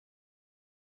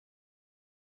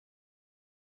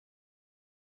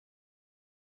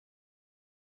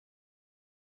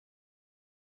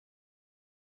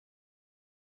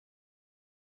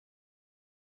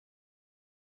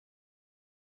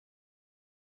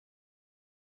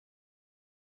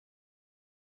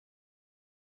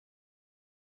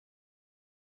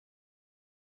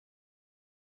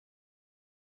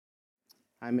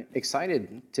I'm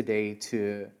excited today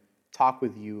to talk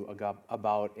with you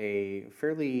about a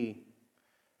fairly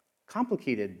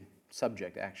complicated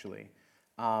subject, actually.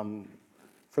 Um,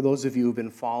 for those of you who've been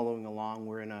following along,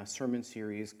 we're in a sermon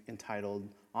series entitled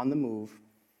On the Move,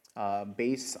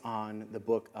 based on the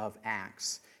book of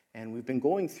Acts. And we've been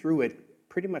going through it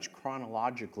pretty much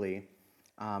chronologically,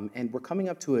 and we're coming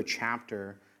up to a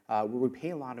chapter where we pay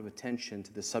a lot of attention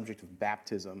to the subject of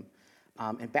baptism.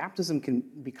 And baptism can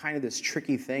be kind of this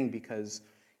tricky thing because,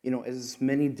 as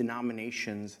many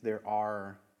denominations there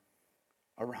are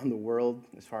around the world,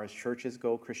 as far as churches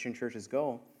go, Christian churches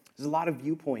go, there's a lot of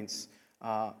viewpoints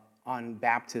on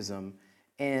baptism.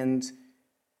 And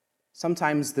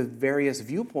sometimes the various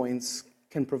viewpoints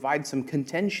can provide some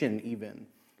contention even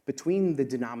between the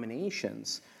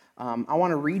denominations. I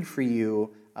want to read for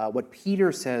you what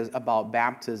Peter says about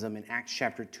baptism in Acts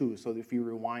chapter 2. So if you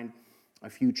rewind a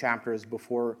few chapters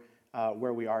before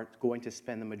where we are going to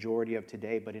spend the majority of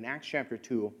today. But in Acts chapter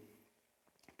 2,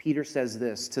 Peter says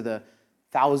this to the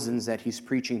thousands that he's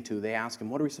preaching to. They ask him,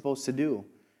 what are we supposed to do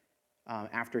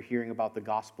after hearing about the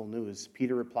gospel news?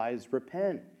 Peter replies,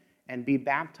 repent and be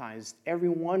baptized, every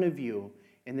one of you,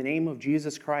 in the name of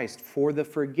Jesus Christ, for the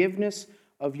forgiveness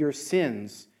of your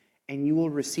sins, and you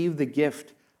will receive the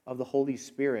gift of the Holy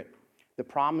Spirit. The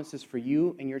promise is for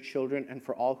you and your children and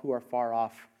for all who are far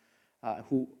off,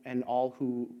 who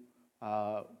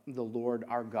the Lord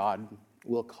our God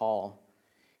will call.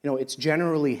 It's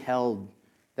generally held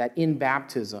that in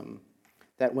baptism,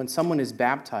 that when someone is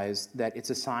baptized, that it's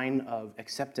a sign of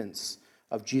acceptance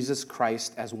of Jesus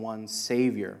Christ as one's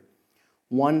Savior.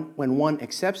 When one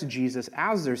accepts Jesus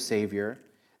as their Savior,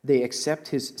 they accept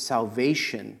His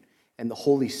salvation and the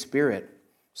Holy Spirit.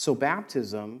 So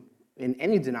baptism, in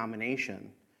any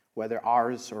denomination, whether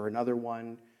ours or another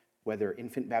one, whether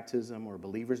infant baptism or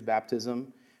believer's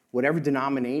baptism, whatever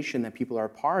denomination that people are a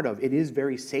part of, it is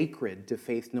very sacred to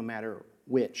faith no matter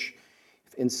which.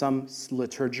 In some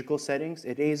liturgical settings,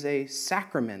 it is a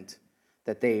sacrament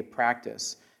that they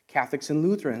practice. Catholics and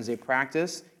Lutherans, they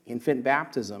practice infant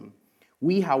baptism.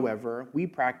 We, however, we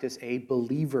practice a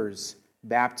believer's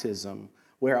baptism,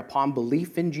 where upon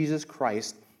belief in Jesus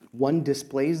Christ, one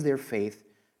displays their faith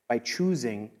by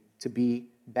choosing to be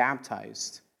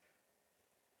baptized.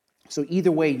 So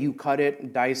either way you cut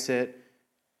it, dice it,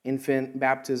 infant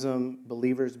baptism,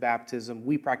 believer's baptism,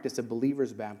 we practice a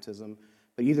believer's baptism,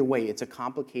 but either way it's a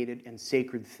complicated and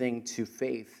sacred thing to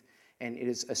faith, and it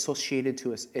is associated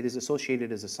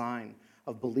as a sign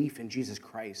of belief in Jesus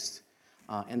Christ.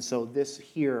 And so this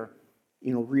here,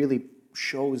 really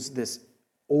shows this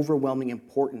overwhelming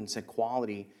importance and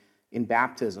quality in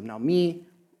baptism. Now me,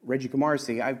 Reggie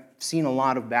Gamarsi, I've seen a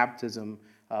lot of baptism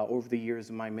over the years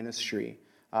in my ministry.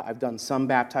 I've done some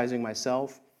baptizing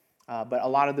myself, but a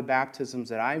lot of the baptisms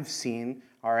that I've seen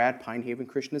are at Pine Haven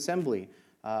Christian Assembly.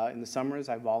 In the summers,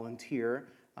 I volunteer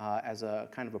as a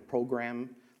kind of a program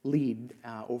lead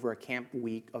over a camp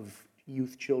week of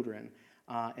youth children.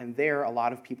 And there, a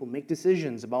lot of people make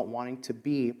decisions about wanting to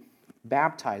be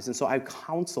baptized. And so I've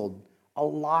counseled a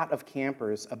lot of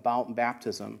campers about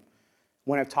baptism.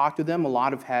 When I've talked to them, a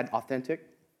lot have had authentic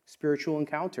spiritual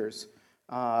encounters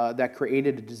that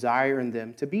created a desire in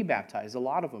them to be baptized. A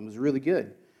lot of them was really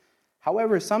good.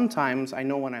 However, sometimes I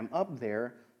know when I'm up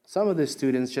there, some of the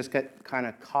students just get kind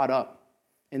of caught up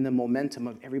in the momentum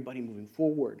of everybody moving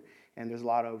forward, and there's a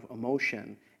lot of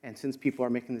emotion. And since people are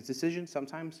making this decision,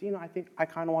 sometimes, I think I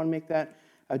kind of want to make that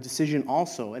a decision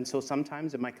also. And so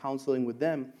sometimes in my counseling with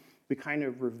them, we kind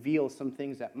of reveal some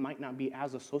things that might not be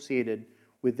as associated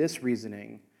with this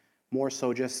reasoning, more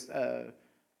so just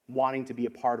wanting to be a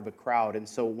part of a crowd. And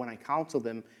so when I counsel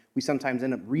them, we sometimes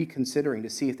end up reconsidering to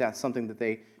see if that's something that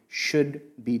they should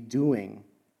be doing.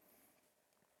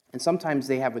 And sometimes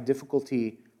they have a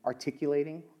difficulty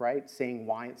articulating, right? Saying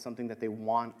why it's something that they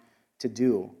want to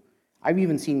do. I've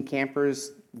even seen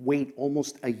campers wait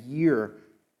almost a year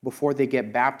before they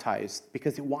get baptized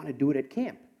because they want to do it at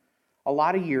camp. A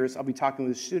lot of years, I'll be talking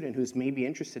with a student who's maybe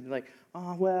interested, like,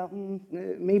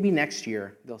 maybe next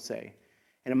year, they'll say.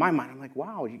 And in my mind, I'm like,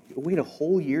 wow, you wait a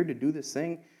whole year to do this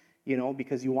thing,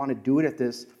 because you want to do it at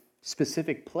this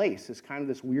specific place. It's kind of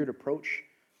this weird approach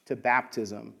to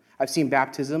baptism. I've seen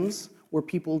baptisms where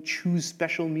people choose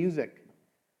special music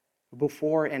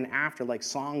before and after, like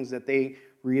songs that they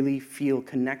really feel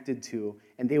connected to,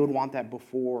 and they would want that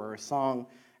before or a song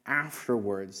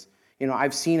afterwards.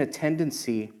 I've seen a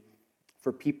tendency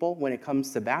for people when it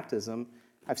comes to baptism,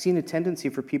 I've seen a tendency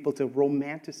for people to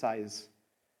romanticize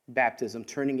baptism,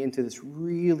 turning into this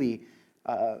really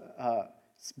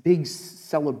big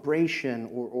celebration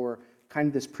or kind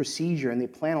of this procedure, and they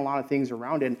plan a lot of things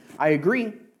around it. And I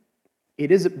agree.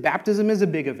 Baptism is a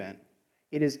big event.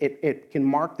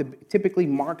 Typically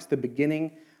marks the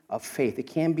beginning of faith. It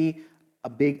can be a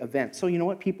big event. So you know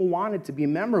what? People want it to be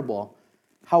memorable.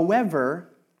 However,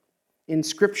 in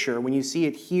Scripture, when you see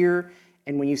it here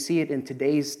and when you see it in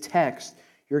today's text,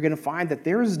 you're going to find that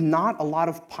there is not a lot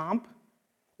of pomp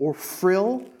or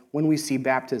frill when we see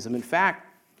baptism. In fact,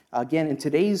 again, in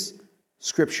today's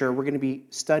Scripture, we're going to be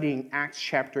studying Acts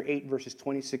chapter 8, verses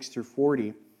 26 through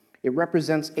 40. It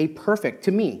represents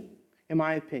to me, in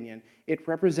my opinion, it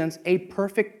represents a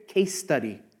perfect case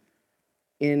study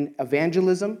in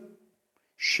evangelism,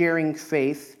 sharing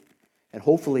faith, and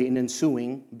hopefully an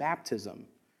ensuing baptism.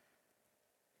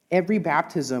 Every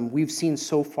baptism we've seen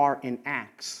so far in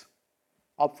Acts,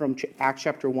 up from Acts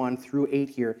chapter 1 through 8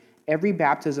 here, every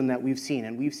baptism that we've seen,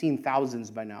 and we've seen thousands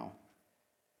by now,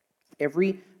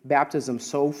 every baptism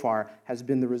so far has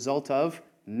been the result of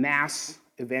mass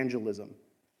evangelism.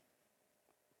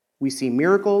 We see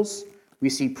miracles, we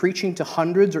see preaching to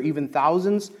hundreds or even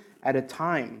thousands at a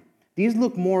time. These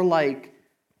look more like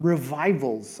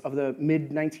revivals of the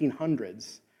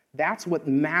mid-1900s. That's what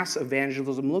mass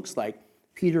evangelism looks like.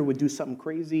 Peter would do something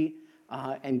crazy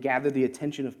and gather the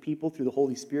attention of people through the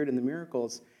Holy Spirit and the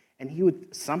miracles, and he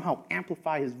would somehow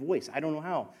amplify his voice, I don't know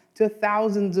how, to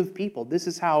thousands of people. This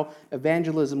is how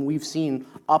evangelism we've seen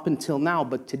up until now,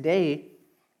 but today,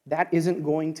 that isn't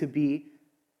going to be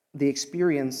the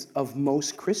experience of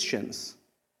most Christians.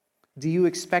 Do you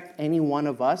expect any one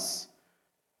of us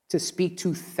to speak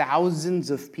to thousands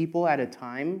of people at a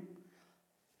time,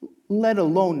 let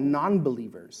alone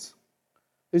non-believers?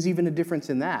 There's even a difference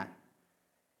in that.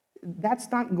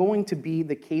 That's not going to be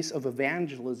the case of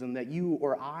evangelism that you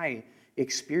or I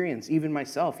experience, even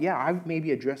myself. Yeah, I've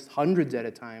maybe addressed hundreds at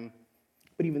a time,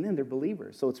 but even then they're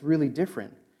believers, so it's really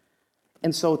different.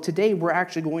 And so today we're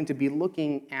actually going to be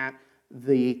looking at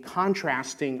the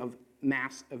contrasting of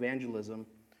mass evangelism.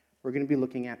 We're going to be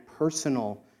looking at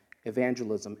personal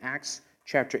evangelism. Acts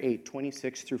chapter 8,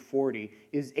 26 through 40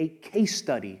 is a case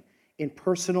study in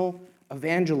personal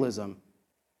evangelism.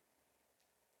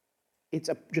 It's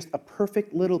just a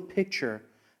perfect little picture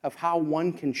of how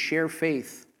one can share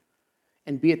faith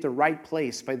and be at the right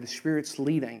place by the Spirit's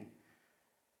leading.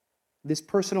 This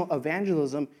personal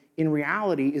evangelism, in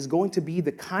reality, is going to be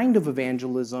the kind of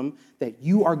evangelism that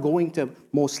you are going to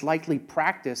most likely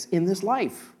practice in this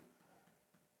life.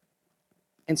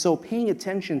 And so paying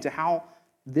attention to how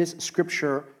this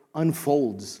Scripture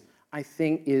unfolds, I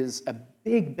think, is a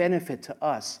big benefit to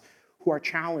us who are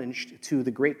challenged to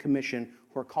the Great Commission,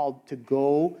 who are called to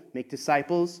go, make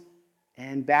disciples,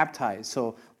 and baptize.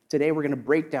 So today we're going to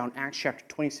break down Acts chapter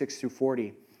 26 through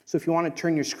 40. So if you want to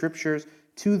turn your scriptures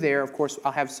to there, of course,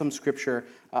 I'll have some scripture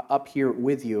up here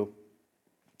with you.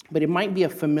 But it might be a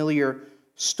familiar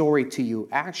story to you.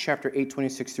 Acts chapter 8,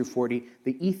 26 through 40,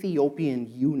 the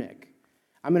Ethiopian eunuch.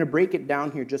 I'm going to break it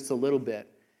down here just a little bit,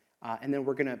 and then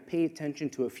we're going to pay attention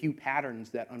to a few patterns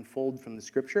that unfold from the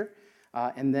scripture,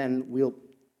 and then we'll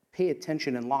pay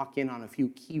attention and lock in on a few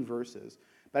key verses.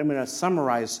 But I'm going to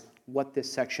summarize what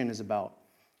this section is about.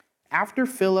 After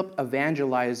Philip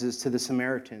evangelizes to the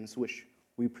Samaritans, which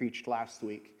we preached last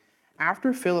week,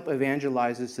 after Philip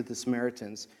evangelizes to the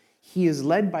Samaritans, he is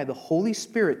led by the Holy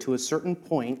Spirit to a certain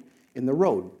point in the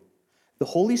road. The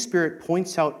Holy Spirit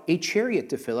points out a chariot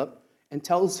to Philip and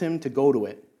tells him to go to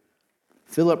it.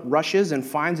 Philip rushes and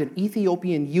finds an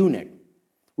Ethiopian eunuch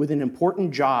with an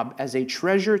important job as a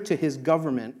treasurer to his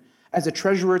government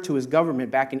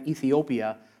back in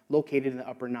Ethiopia, located in the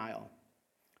Upper Nile.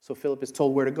 So Philip is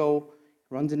told where to go,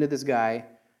 runs into this guy,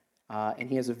 and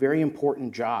he has a very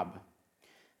important job.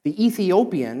 The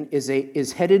Ethiopian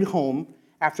is headed home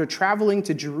after traveling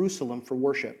to Jerusalem for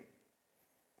worship.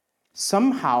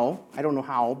 Somehow, I don't know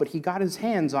how, but he got his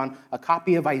hands on a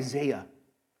copy of Isaiah,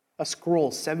 a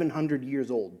scroll 700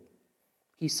 years old.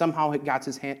 He somehow got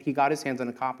his hands on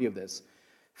a copy of this.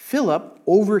 Philip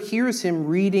overhears him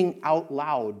reading out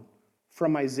loud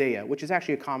from Isaiah, which is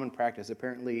actually a common practice.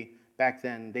 Apparently, back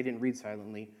then, they didn't read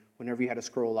silently. Whenever you had a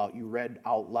scroll out, you read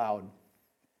out loud.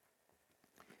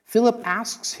 Philip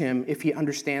asks him if he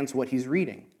understands what he's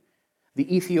reading.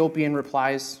 The Ethiopian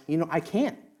replies, I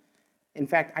can't. In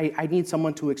fact, I need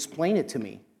someone to explain it to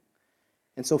me.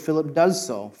 And so Philip does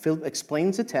so. Philip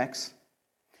explains the text,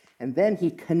 and then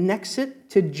he connects it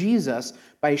to Jesus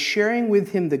by sharing with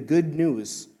him the good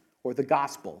news, or the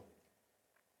gospel.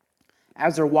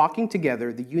 As they're walking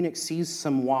together, the eunuch sees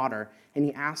some water, and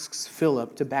he asks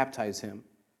Philip to baptize him.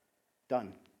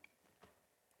 Done.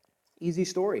 Easy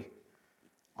story.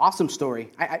 Awesome story.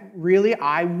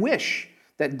 I wish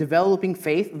that developing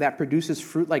faith that produces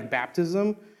fruit like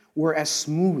baptism were as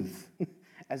smooth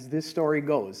as this story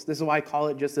goes. This is why I call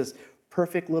it just this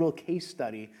perfect little case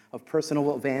study of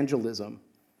personal evangelism.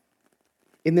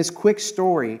 In this quick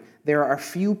story, there are a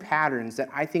few patterns that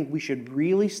I think we should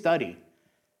really study,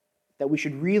 that we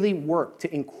should really work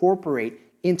to incorporate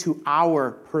into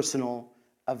our personal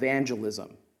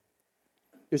evangelism.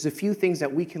 There's a few things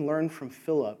that we can learn from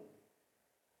Philip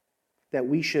that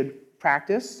we should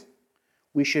practice,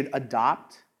 we should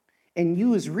adopt, and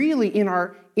use really in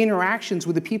our interactions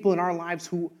with the people in our lives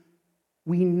who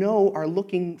we know are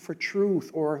looking for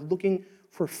truth or looking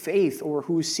for faith or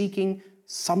who is seeking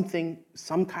something,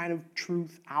 some kind of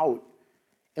truth out.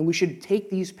 And we should take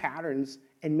these patterns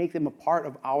and make them a part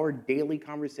of our daily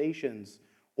conversations,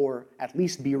 or at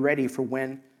least be ready for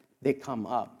when they come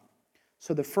up.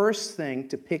 So the first thing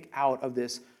to pick out of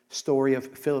this story of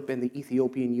Philip and the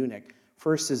Ethiopian eunuch,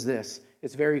 first is this.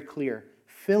 It's very clear.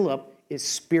 Philip is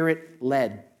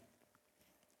spirit-led.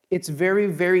 It's very,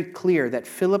 very clear that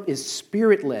Philip is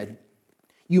spirit-led.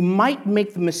 You might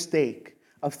make the mistake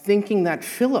of thinking that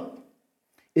Philip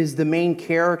is the main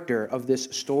character of this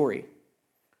story.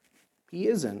 He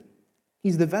isn't.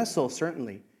 He's the vessel,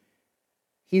 certainly.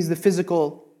 He's the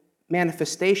physical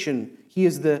manifestation. He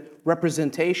is the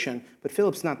representation. But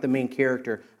Philip's not the main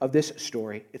character of this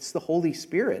story. It's the Holy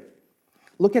Spirit.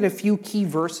 Look at a few key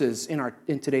verses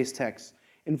in today's text.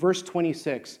 In verse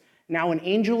 26, now an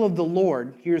angel of the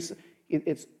Lord,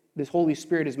 this Holy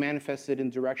Spirit is manifested in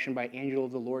direction by angel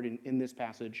of the Lord in this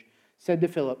passage, said to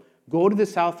Philip, go to the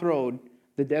south road,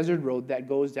 the desert road that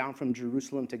goes down from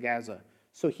Jerusalem to Gaza.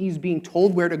 So he's being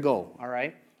told where to go, all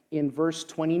right? In verse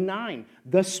 29,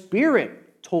 the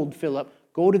Spirit told Philip,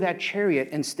 go to that chariot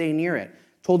and stay near it.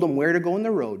 Told him where to go in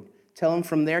the road. Tell him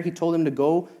from there, he told him to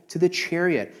go to the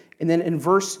chariot. And then in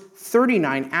verse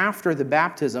 39, after the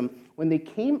baptism, when they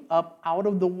came up out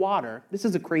of the water, this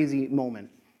is a crazy moment.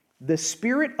 The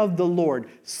Spirit of the Lord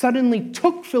suddenly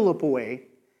took Philip away,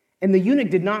 and the eunuch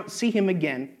did not see him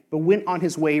again, but went on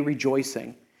his way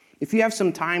rejoicing. If you have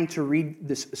some time to read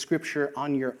this scripture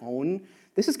on your own,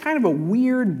 this is kind of a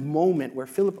weird moment where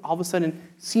Philip all of a sudden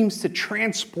seems to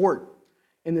transport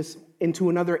into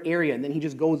another area, and then he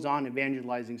just goes on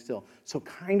evangelizing still. So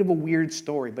kind of a weird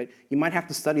story, but you might have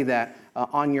to study that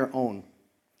on your own.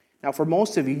 Now, for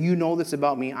most of you, you know this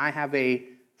about me. I have a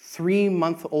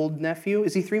 3-month-old nephew.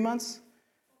 Is he 3 months?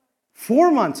 4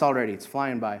 months already. It's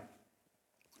flying by.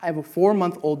 I have a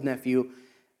 4-month-old nephew,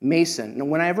 Mason.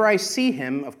 And whenever I see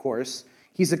him, of course,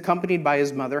 he's accompanied by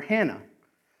his mother, Hannah,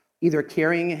 either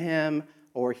carrying him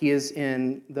or he is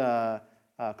in the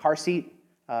car seat,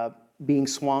 being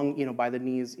swung, by the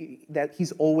knees. That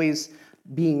he's always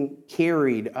being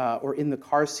carried or in the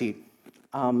car seat.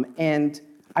 And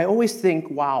I always think,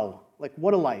 wow, like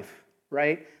what a life,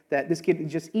 right? That this kid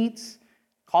just eats,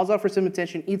 calls out for some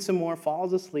attention, eats some more,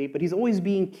 falls asleep, but he's always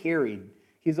being carried.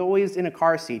 He's always in a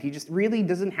car seat. He just really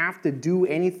doesn't have to do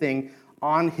anything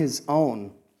on his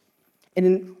own.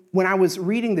 And when I was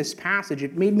reading this passage,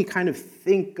 it made me kind of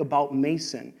think about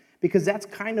Mason, because that's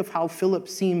kind of how Philip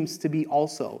seems to be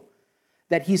also.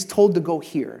 That he's told to go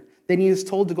here. Then he is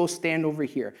told to go stand over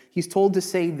here. He's told to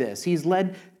say this. He's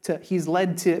led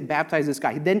to baptize this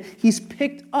guy. Then he's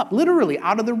picked up, literally,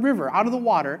 out of the river, out of the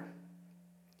water.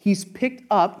 He's picked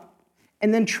up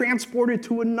and then transported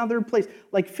to another place.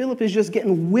 Like Philip is just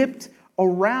getting whipped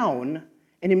around,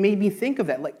 and it made me think of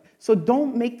that. So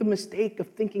don't make the mistake of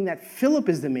thinking that Philip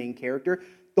is the main character.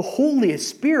 The Holy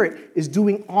Spirit is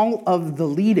doing all of the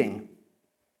leading.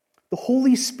 The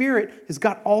Holy Spirit has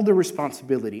got all the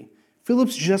responsibility.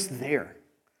 Philip's just there.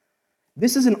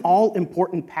 This is an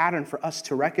all-important pattern for us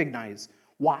to recognize.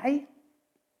 Why?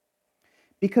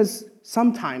 Because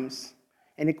sometimes,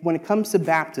 when it comes to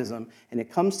baptism, and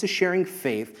it comes to sharing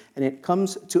faith, and it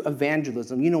comes to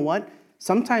evangelism, you know what?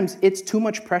 Sometimes it's too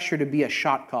much pressure to be a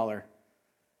shot caller.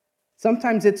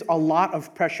 Sometimes it's a lot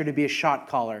of pressure to be a shot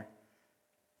caller.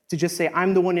 To just say,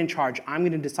 I'm the one in charge. I'm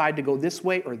going to decide to go this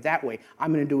way or that way.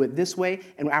 I'm going to do it this way,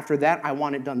 and after that, I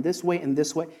want it done this way and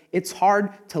this way. It's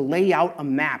hard to lay out a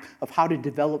map of how to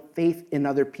develop faith in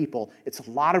other people. It's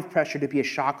a lot of pressure to be a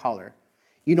shot caller.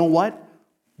 You know what?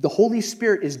 The Holy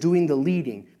Spirit is doing the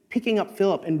leading, picking up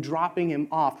Philip and dropping him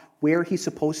off where he's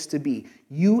supposed to be.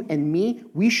 You and me,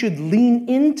 we should lean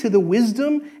into the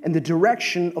wisdom and the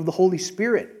direction of the Holy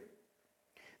Spirit.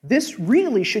 This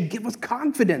really should give us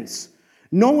confidence,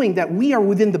 knowing that we are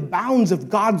within the bounds of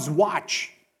God's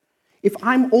watch. If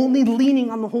I'm only leaning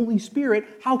on the Holy Spirit,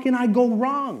 how can I go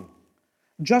wrong?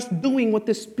 Just doing what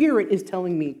the Spirit is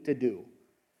telling me to do.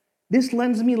 This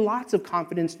lends me lots of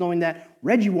confidence, knowing that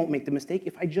Reggie won't make the mistake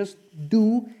if I just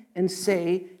do and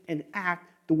say and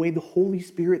act the way the Holy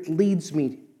Spirit leads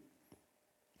me.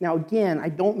 Now, again, I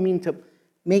don't mean to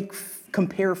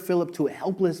compare Philip to a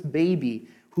helpless baby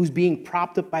who's being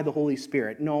propped up by the Holy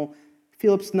Spirit. No,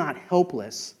 Philip's not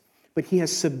helpless, but he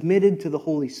has submitted to the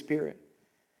Holy Spirit.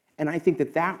 And I think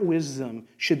that wisdom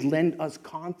should lend us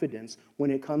confidence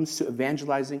when it comes to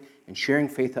evangelizing and sharing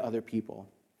faith to other people.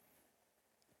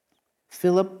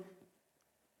 Philip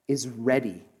is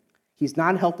ready. He's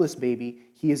not a helpless baby.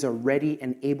 He is a ready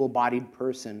and able-bodied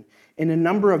person. In a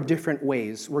number of different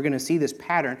ways, we're going to see this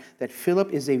pattern that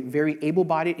Philip is a very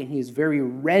able-bodied and he is very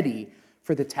ready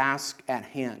for the task at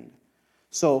hand.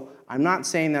 So I'm not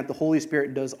saying that the Holy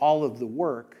Spirit does all of the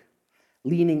work.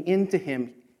 Leaning into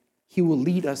him, he will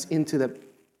lead us into the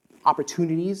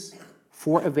opportunities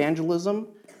for evangelism,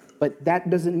 but that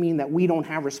doesn't mean that we don't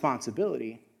have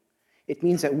responsibility. It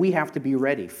means that we have to be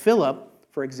ready. Philip,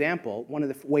 for example, one of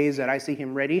the ways that I see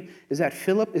him ready is that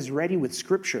Philip is ready with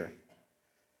Scripture.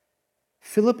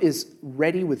 Philip is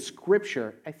ready with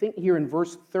Scripture. I think here in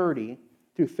verse 30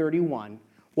 through 31,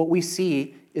 what we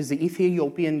see is the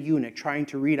Ethiopian eunuch trying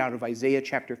to read out of Isaiah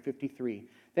chapter 53.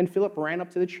 Then Philip ran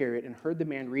up to the chariot and heard the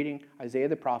man reading Isaiah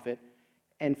the prophet,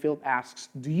 and Philip asks,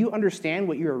 "Do you understand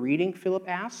what you are reading?" Philip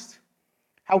asked.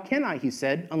 "How can I," he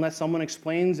said, "unless someone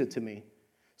explains it to me?"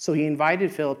 So he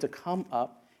invited Philip to come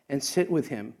up and sit with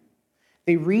him.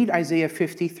 They read Isaiah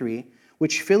 53,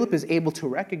 which Philip is able to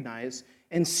recognize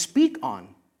and speak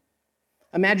on.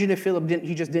 Imagine if Philip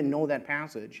just didn't know that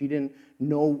passage. He didn't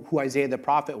know who Isaiah the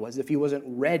prophet was, if he wasn't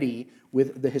ready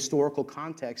with the historical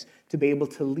context to be able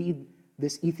to lead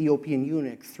this Ethiopian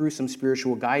eunuch through some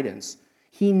spiritual guidance.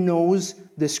 He knows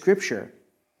the Scripture.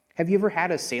 Have you ever had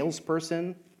a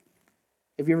salesperson?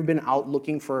 Have you ever been out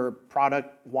looking for a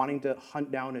product, wanting to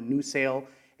hunt down a new sale,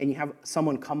 and you have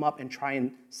someone come up and try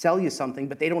and sell you something,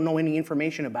 but they don't know any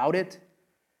information about it?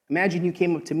 Imagine you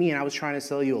came up to me and I was trying to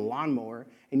sell you a lawnmower,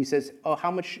 and you says, "Oh,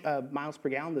 how much miles per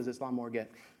gallon does this lawnmower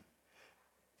get?"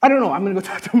 "I don't know. I'm going to go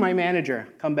talk to my manager.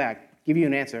 Come back. Give you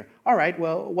an answer." "All right.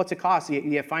 Well, what's it cost?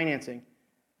 You have financing."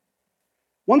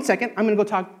 "1 second. I'm going to go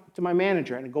talk to my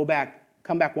manager," and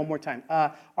come back one more time.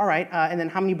 All right. And then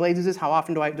how many blades is this? How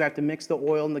often do I have to mix the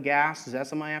oil and the gas? Is that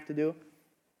something I have to do?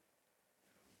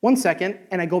 1 second,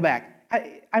 and I go back.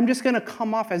 I'm just going to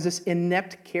come off as this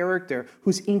inept character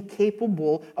who's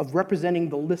incapable of representing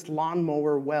this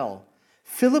lawnmower well.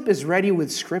 Philip is ready with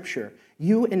Scripture.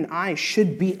 You and I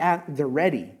should be at the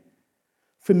ready.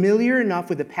 Familiar enough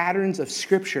with the patterns of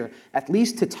Scripture, at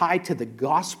least to tie to the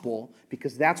gospel,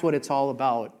 because that's what it's all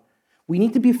about. We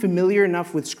need to be familiar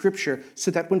enough with Scripture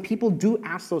so that when people do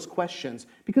ask those questions,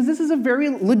 because this is a very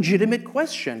legitimate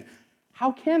question.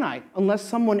 How can I, unless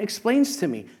someone explains to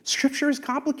me? Scripture is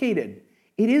complicated.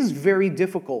 It is very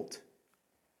difficult.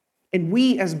 And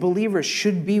we as believers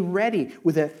should be ready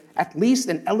with at least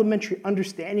an elementary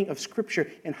understanding of Scripture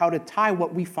and how to tie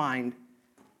what we find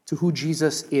to who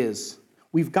Jesus is.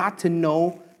 We've got to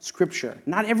know Scripture.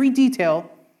 Not every detail,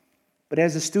 but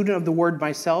as a student of the Word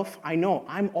myself, I know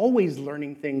I'm always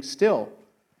learning things still.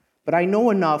 But I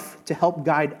know enough to help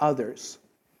guide others.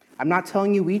 I'm not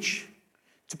telling you each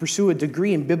to pursue a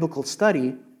degree in biblical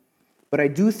study, but I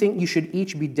do think you should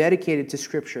each be dedicated to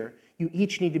Scripture. You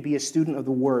each need to be a student of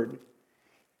the Word.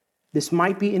 This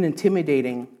might be an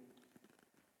intimidating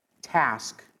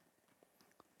task.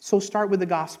 So start with the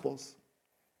Gospels.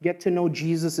 Get to know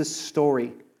Jesus'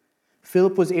 story.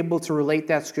 Philip was able to relate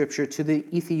that Scripture to the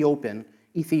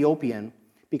Ethiopian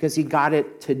because he got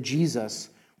it to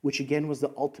Jesus, which again was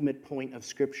the ultimate point of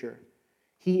Scripture.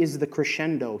 He is the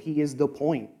crescendo. He is the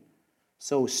point.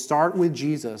 So start with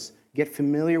Jesus, get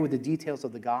familiar with the details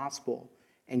of the gospel,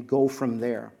 and go from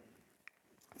there.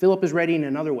 Philip is ready in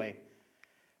another way.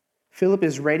 Philip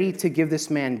is ready to give this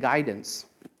man guidance.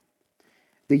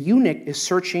 The eunuch is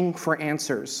searching for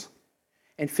answers,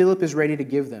 and Philip is ready to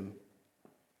give them.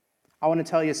 I want to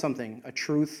tell you something, a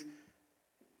truth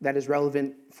that is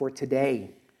relevant for today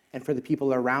and for the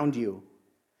people around you.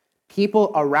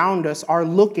 People around us are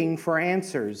looking for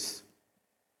answers.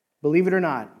 Believe it or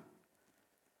not.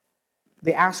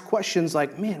 They ask questions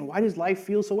like, "Man, why does life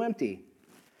feel so empty?"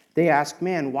 They ask,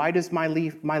 "Man, why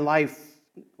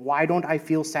don't I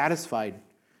feel satisfied?"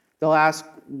 They'll ask,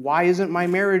 "Why isn't my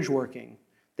marriage working?"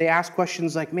 They ask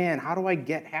questions like, "Man, how do I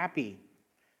get happy?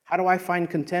 How do I find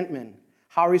contentment?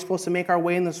 How are we supposed to make our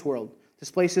way in this world? This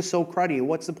place is so cruddy.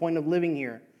 What's the point of living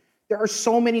here?" There are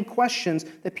so many questions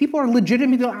that people are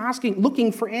legitimately asking,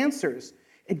 looking for answers.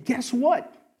 And guess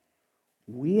what?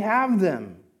 We have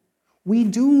them. We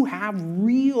do have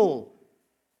real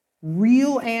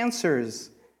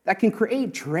answers that can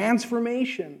create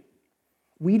transformation.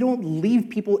 We don't leave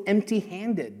people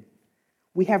empty-handed.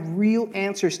 We have real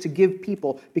answers to give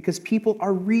people because people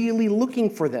are really looking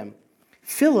for them.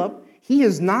 Philip, he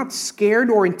is not scared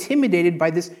or intimidated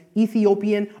by this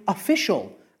Ethiopian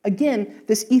official. Again,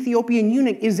 this Ethiopian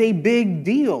eunuch is a big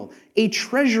deal, a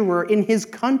treasurer in his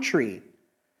country.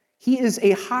 He is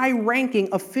a high-ranking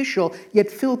official, yet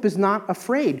Philip is not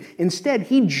afraid. Instead,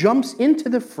 he jumps into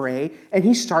the fray and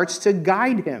he starts to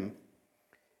guide him.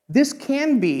 This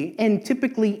can be, and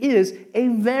typically is, a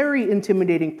very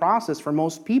intimidating process for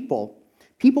most people.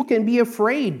 People can be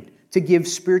afraid to give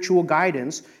spiritual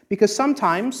guidance because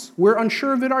sometimes we're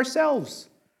unsure of it ourselves.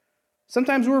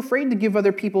 Sometimes we're afraid to give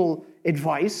other people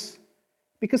advice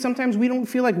because sometimes we don't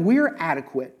feel like we're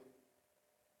adequate.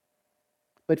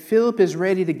 But Philip is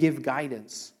ready to give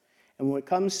guidance. And when it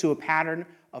comes to a pattern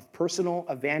of personal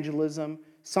evangelism,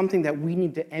 something that we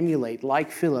need to emulate,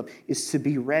 like Philip, is to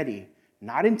be ready,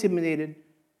 not intimidated,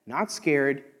 not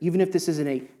scared. Even if this isn't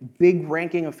a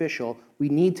big-ranking official, we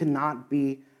need to not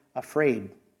be afraid.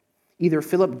 Either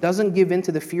Philip doesn't give in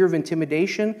to the fear of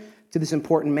intimidation to this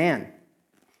important man.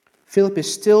 Philip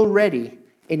is still ready,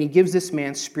 and he gives this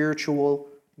man spiritual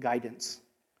guidance.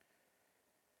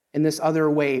 In this other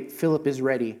way, Philip is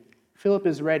ready. Philip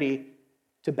is ready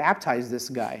to baptize this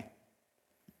guy.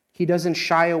 He doesn't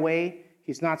shy away.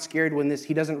 He's not scared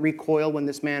he doesn't recoil when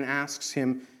this man asks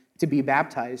him to be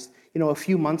baptized. A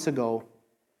few months ago,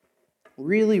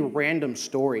 really random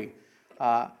story.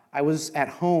 I was at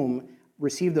home,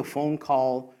 received a phone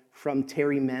call from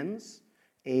Terry Menz,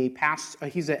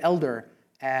 he's an elder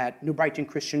at New Brighton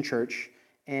Christian Church,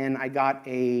 and I got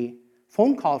a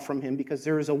phone call from him because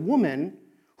there was a woman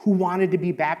who wanted to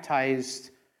be baptized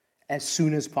as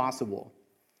soon as possible.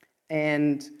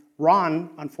 And Ron,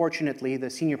 unfortunately, the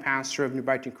senior pastor of New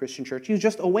Brighton Christian Church, he was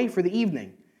just away for the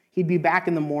evening. He'd be back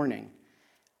in the morning.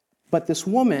 But this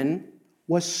woman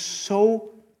was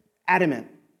so adamant.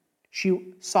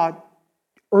 She saw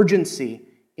urgency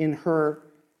in her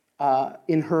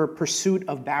pursuit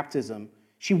of baptism.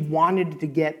 She wanted to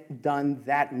get done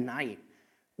that night,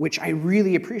 which I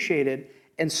really appreciated.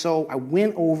 And so I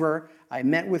went over, I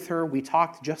met with her, we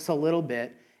talked just a little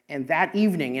bit, and that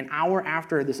evening, an hour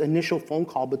after this initial phone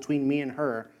call between me and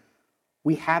her,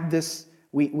 we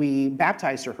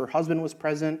baptized her. Her husband was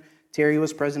present, Terry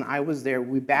was present, I was there.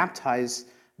 We baptized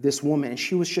this woman, and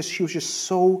she was just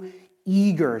so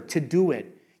eager to do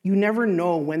it. You never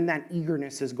know when that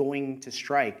eagerness is going to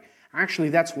strike. Actually,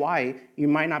 that's why, you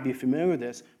might not be familiar with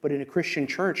this, but in a Christian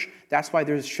church, that's why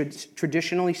there's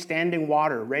traditionally standing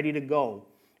water ready to go,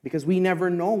 because we never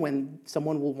know when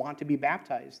someone will want to be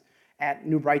baptized. At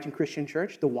New Brighton Christian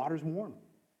Church, the water's warm.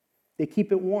 They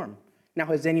keep it warm. Now,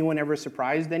 has anyone ever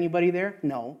surprised anybody there?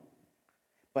 No.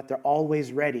 But they're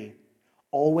always ready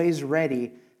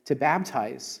to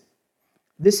baptize.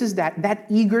 This is that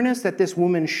eagerness that this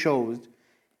woman showed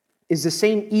is the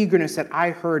same eagerness that I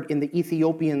heard in the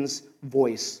Ethiopian's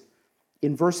voice.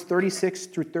 In verse 36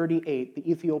 through 38,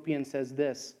 the Ethiopian says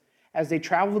this: as they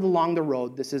traveled along the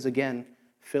road, this is again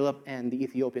Philip and the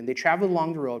Ethiopian, they traveled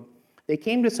along the road, they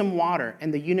came to some water,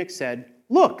 and the eunuch said,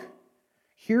 "Look,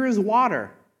 here is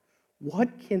water. What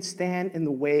can stand in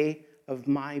the way of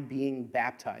my being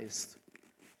baptized?"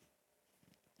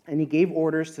 And he gave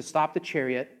orders to stop the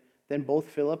chariot. Then both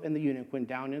Philip and the eunuch went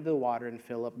down into the water, and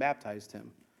Philip baptized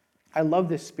him. I love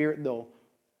this spirit, though.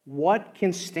 What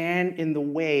can stand in the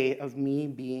way of me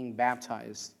being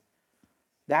baptized?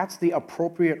 That's the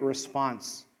appropriate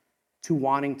response to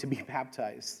wanting to be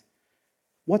baptized.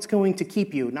 What's going to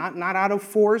keep you? Not out of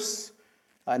force,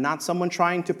 not someone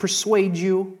trying to persuade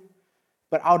you,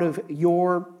 but out of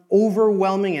your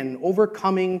overwhelming and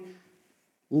overcoming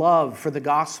love for the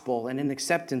gospel and an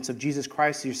acceptance of Jesus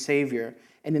Christ, your Savior,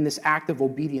 and in this act of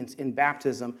obedience in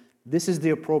baptism. This is the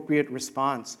appropriate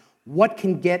response. What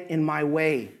can get in my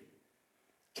way?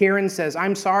 Karen says,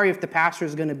 "I'm sorry if the pastor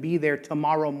is going to be there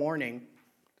tomorrow morning.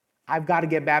 I've got to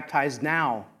get baptized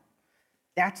now."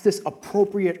 That's this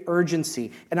appropriate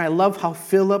urgency. And I love how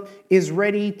Philip is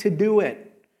ready to do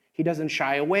it. He doesn't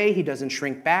shy away. He doesn't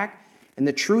shrink back. And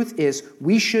the truth is,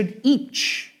 we should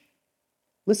each,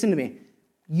 listen to me,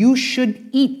 you should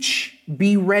each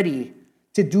be ready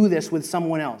to do this with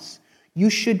someone else. You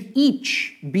should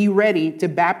each be ready to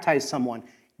baptize someone.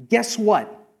 Guess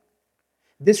what?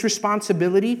 This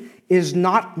responsibility is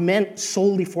not meant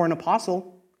solely for an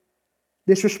apostle.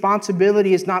 This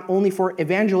responsibility is not only for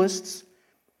evangelists.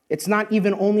 It's not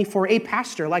even only for a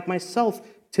pastor like myself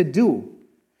to do.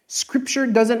 Scripture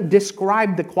doesn't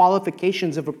describe the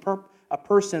qualifications of a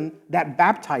person that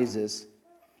baptizes.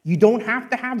 You don't have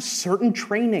to have certain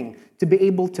training to be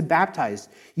able to baptize.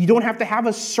 You don't have to have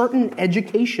a certain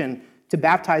education to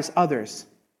baptize others.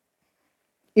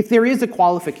 If there is a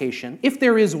qualification, if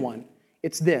there is one,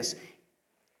 it's this.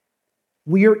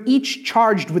 We are each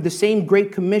charged with the same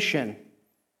great commission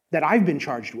that I've been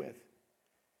charged with.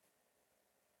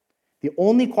 The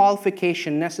only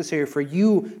qualification necessary for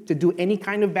you to do any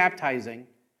kind of baptizing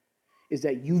is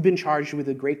that you've been charged with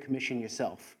the Great Commission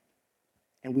yourself.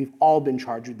 And we've all been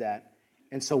charged with that.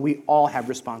 And so we all have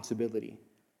responsibility.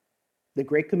 The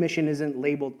Great Commission isn't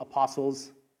labeled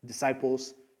apostles,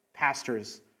 disciples,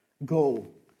 pastors. Go,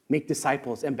 make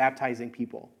disciples, and baptizing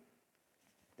people.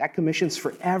 That commission's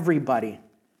for everybody.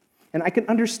 And I can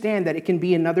understand that it can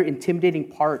be another intimidating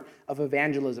part of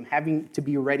evangelism, having to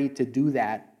be ready to do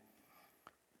that.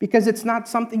 Because it's not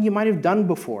something you might have done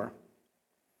before.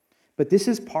 But this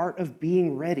is part of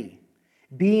being ready,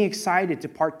 being excited to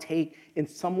partake in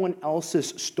someone else's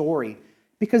story.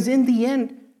 Because in the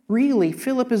end, really,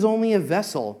 Philip is only a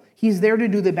vessel. He's there to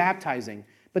do the baptizing.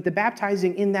 But the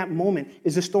baptizing in that moment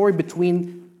is a story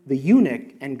between the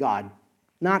eunuch and God,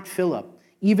 not Philip.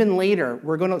 Even later,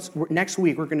 next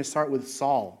week, we're going to start with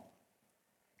Saul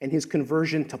and his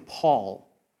conversion to Paul,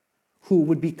 who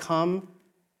would become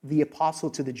the apostle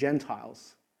to the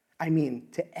Gentiles. I mean,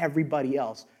 to everybody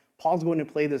else. Paul's going to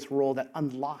play this role that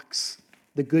unlocks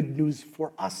the good news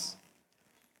for us.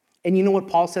 And you know what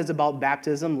Paul says about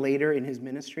baptism later in his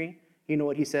ministry? You know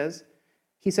what he says?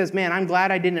 He says, man, I'm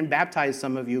glad I didn't baptize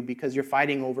some of you because you're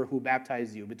fighting over who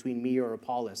baptized you between me or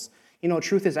Apollos. You know, the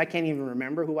truth is I can't even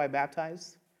remember who I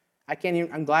baptized.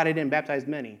 I'm glad I didn't baptize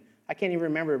many. I can't even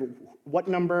remember what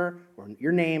number or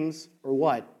your names or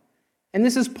what. And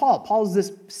this is Paul. Paul is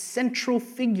this central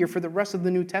figure for the rest of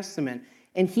the New Testament.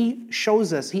 And he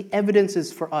shows us, he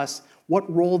evidences for us what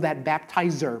role that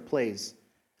baptizer plays.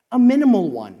 A minimal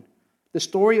one. The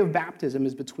story of baptism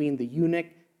is between the eunuch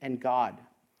and God.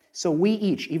 So we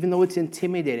each, even though it's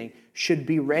intimidating, should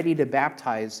be ready to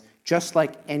baptize just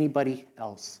like anybody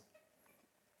else.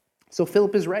 So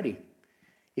Philip is ready.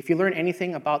 If you learn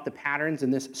anything about the patterns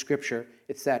in this scripture,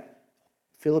 it's that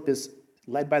Philip is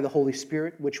led by the Holy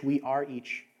Spirit, which we are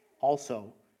each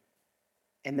also,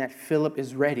 and that Philip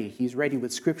is ready. He's ready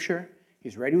with scripture,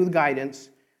 he's ready with guidance,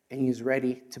 and he's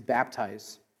ready to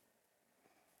baptize.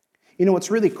 You know,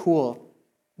 it's really cool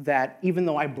that even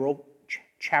though I broke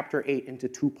chapter 8 into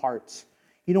 2 parts,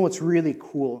 you know what's really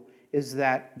cool is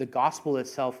that the gospel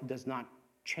itself does not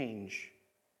change.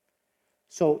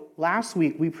 So last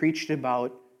week we preached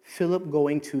about Philip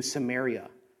going to Samaria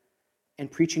and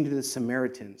preaching to the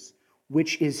Samaritans,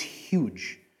 which is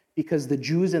huge because the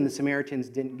Jews and the Samaritans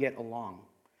didn't get along.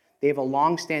 They have a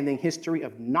long-standing history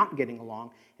of not getting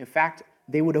along. In fact,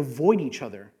 they would avoid each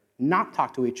other, not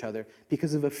talk to each other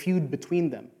because of a feud between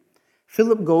them.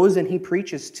 Philip goes and he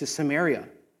preaches to Samaria,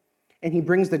 and he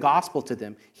brings the gospel to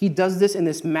them. He does this in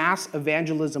this mass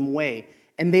evangelism way,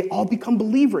 and they all become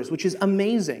believers, which is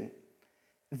amazing.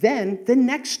 Then the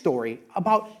next story,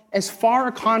 about as far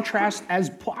a contrast as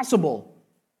possible.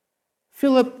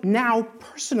 Philip now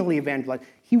personally evangelized.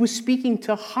 He was speaking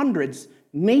to hundreds,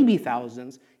 maybe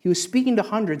thousands. He was speaking to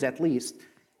hundreds at least.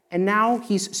 And now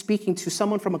he's speaking to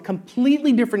someone from a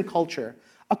completely different culture,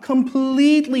 a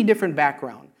completely different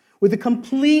background, with a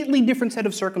completely different set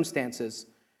of circumstances,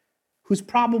 who's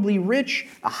probably rich,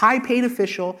 a high-paid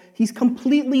official. He's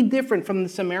completely different from the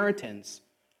Samaritans.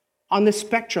 On the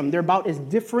spectrum, they're about as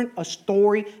different a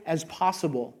story as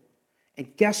possible. And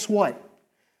guess what?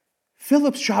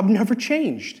 Philip's job never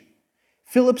changed.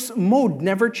 Philip's mode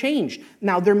never changed.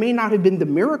 Now, there may not have been the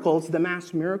miracles, the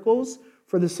mass miracles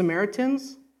for the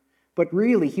Samaritans, but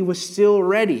really, he was still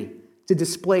ready to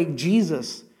display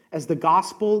Jesus as the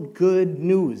gospel good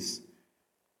news.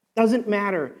 Doesn't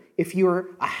matter if you're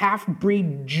a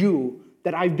half-breed Jew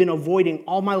that I've been avoiding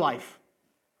all my life,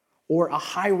 or a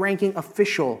high-ranking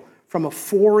official from a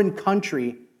foreign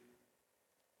country,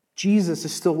 Jesus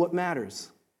is still what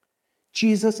matters.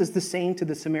 Jesus is the same to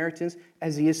the Samaritans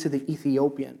as he is to the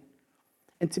Ethiopian.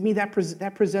 And to me, that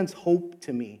presents hope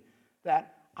to me,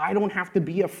 that I don't have to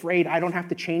be afraid. I don't have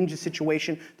to change the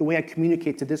situation the way I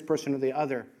communicate to this person or the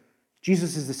other.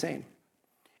 Jesus is the same.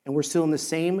 And we're still in the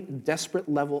same desperate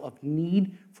level of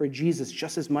need for Jesus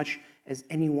just as much as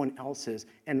anyone else is.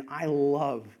 And I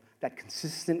love that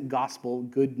consistent gospel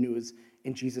good news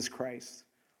in Jesus Christ.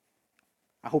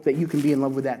 I hope that you can be in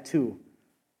love with that too.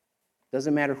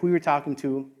 Doesn't matter who you're talking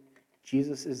to,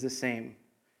 Jesus is the same.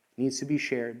 Needs to be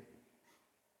shared.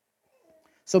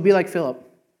 So be like Philip,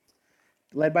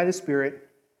 led by the Spirit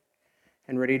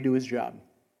and ready to do his job.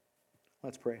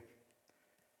 Let's pray.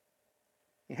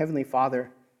 Heavenly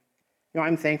Father,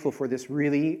 I'm thankful for this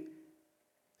really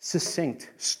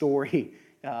succinct story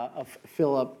of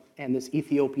Philip and this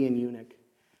Ethiopian eunuch.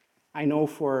 I know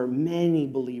for many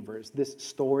believers, this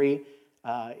story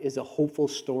is a hopeful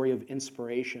story of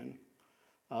inspiration,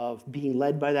 of being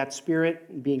led by that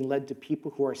Spirit, being led to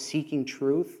people who are seeking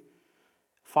truth.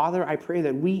 Father, I pray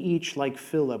that we each, like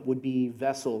Philip, would be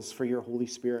vessels for your Holy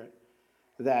Spirit,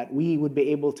 that we would be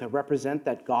able to represent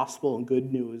that gospel and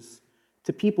good news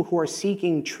to people who are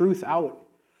seeking truth out,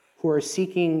 who are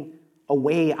seeking a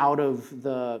way out of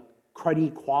the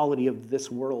cruddy quality of this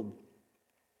world.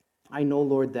 I know,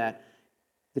 Lord, that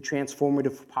the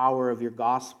transformative power of your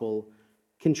gospel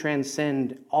can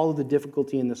transcend all of the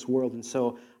difficulty in this world. And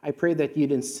so I pray that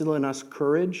you'd instill in us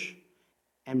courage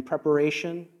and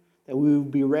preparation, that we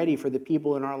would be ready for the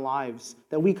people in our lives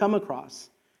that we come across.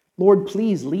 Lord,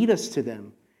 please lead us to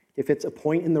them. If it's a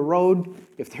point in the road,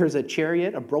 if there's a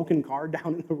chariot, a broken car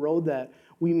down in the road that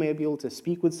we may be able to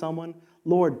speak with someone,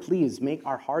 Lord, please make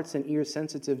our hearts and ears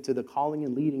sensitive to the calling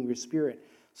and leading of your Spirit,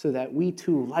 so that we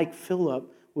too, like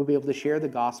Philip, will be able to share the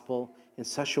gospel in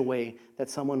such a way that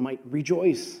someone might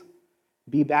rejoice,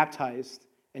 be baptized,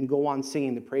 and go on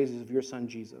singing the praises of your Son,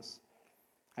 Jesus.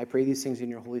 I pray these things in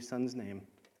your Holy Son's name.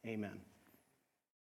 Amen.